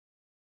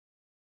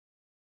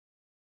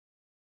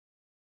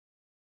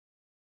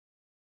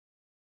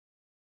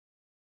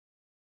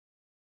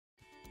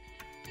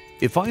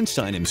If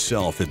Einstein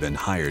himself had been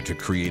hired to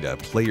create a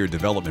player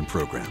development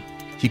program,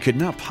 he could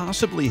not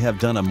possibly have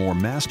done a more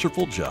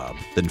masterful job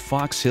than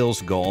Fox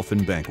Hills Golf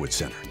and Banquet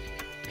Center.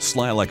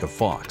 Sly like a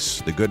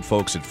fox, the good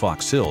folks at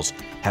Fox Hills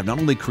have not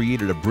only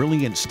created a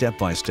brilliant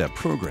step-by-step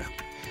program,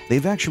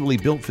 they've actually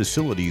built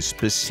facilities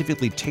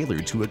specifically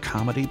tailored to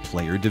accommodate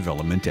player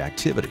development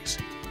activities.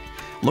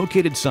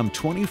 Located some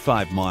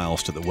 25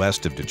 miles to the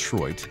west of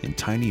Detroit in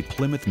tiny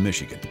Plymouth,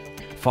 Michigan,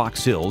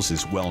 Fox Hills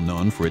is well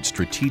known for its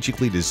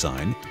strategically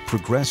designed,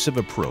 progressive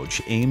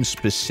approach aimed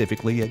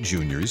specifically at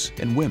juniors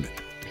and women.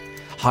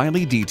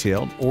 Highly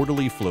detailed,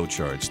 orderly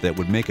flowcharts that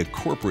would make a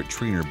corporate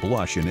trainer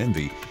blush and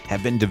envy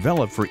have been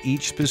developed for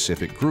each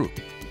specific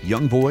group: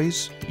 young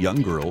boys,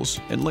 young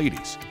girls, and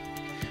ladies.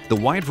 The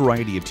wide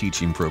variety of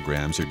teaching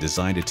programs are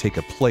designed to take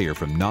a player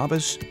from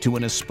novice to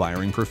an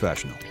aspiring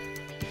professional.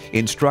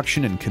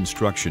 Instruction and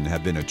construction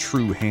have been a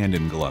true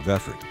hand-in-glove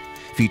effort,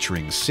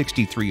 featuring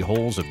 63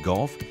 holes of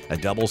golf, a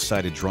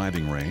double-sided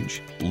driving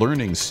range,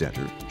 learning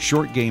center,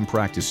 short game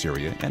practice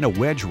area, and a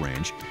wedge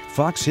range.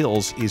 Fox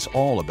Hills is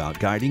all about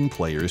guiding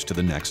players to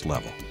the next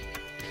level.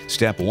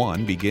 Step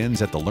 1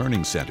 begins at the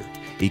Learning Center,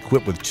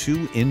 equipped with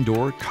 2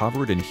 indoor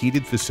covered and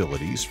heated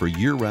facilities for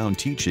year-round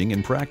teaching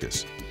and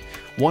practice.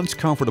 Once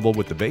comfortable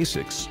with the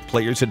basics,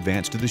 players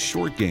advance to the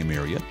short game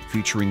area,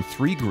 featuring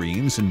 3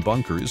 greens and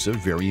bunkers of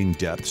varying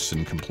depths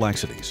and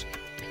complexities.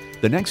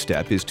 The next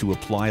step is to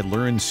apply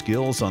learned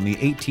skills on the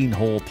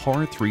 18-hole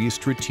par 3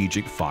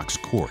 strategic Fox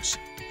course.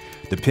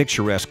 The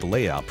picturesque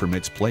layout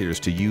permits players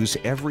to use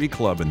every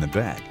club in the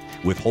bag,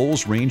 with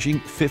holes ranging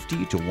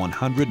 50 to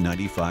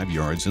 195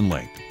 yards in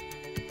length.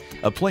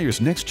 A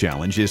player's next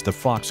challenge is the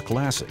Fox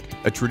Classic,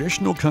 a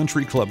traditional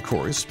country club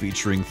course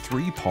featuring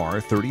 3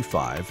 par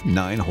 35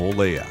 9-hole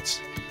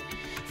layouts.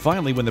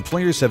 Finally, when the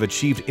players have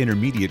achieved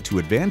intermediate to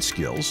advanced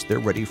skills, they're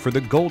ready for the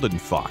Golden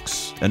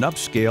Fox, an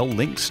upscale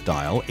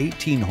link-style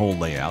 18-hole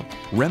layout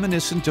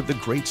reminiscent of the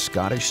great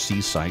Scottish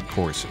seaside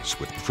courses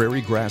with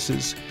prairie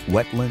grasses,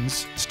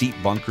 wetlands, steep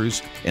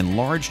bunkers, and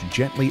large,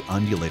 gently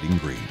undulating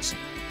greens.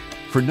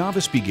 For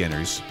novice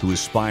beginners who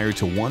aspire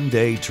to one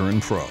day turn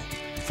pro,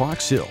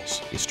 Fox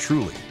Hills is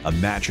truly a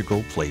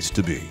magical place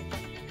to be.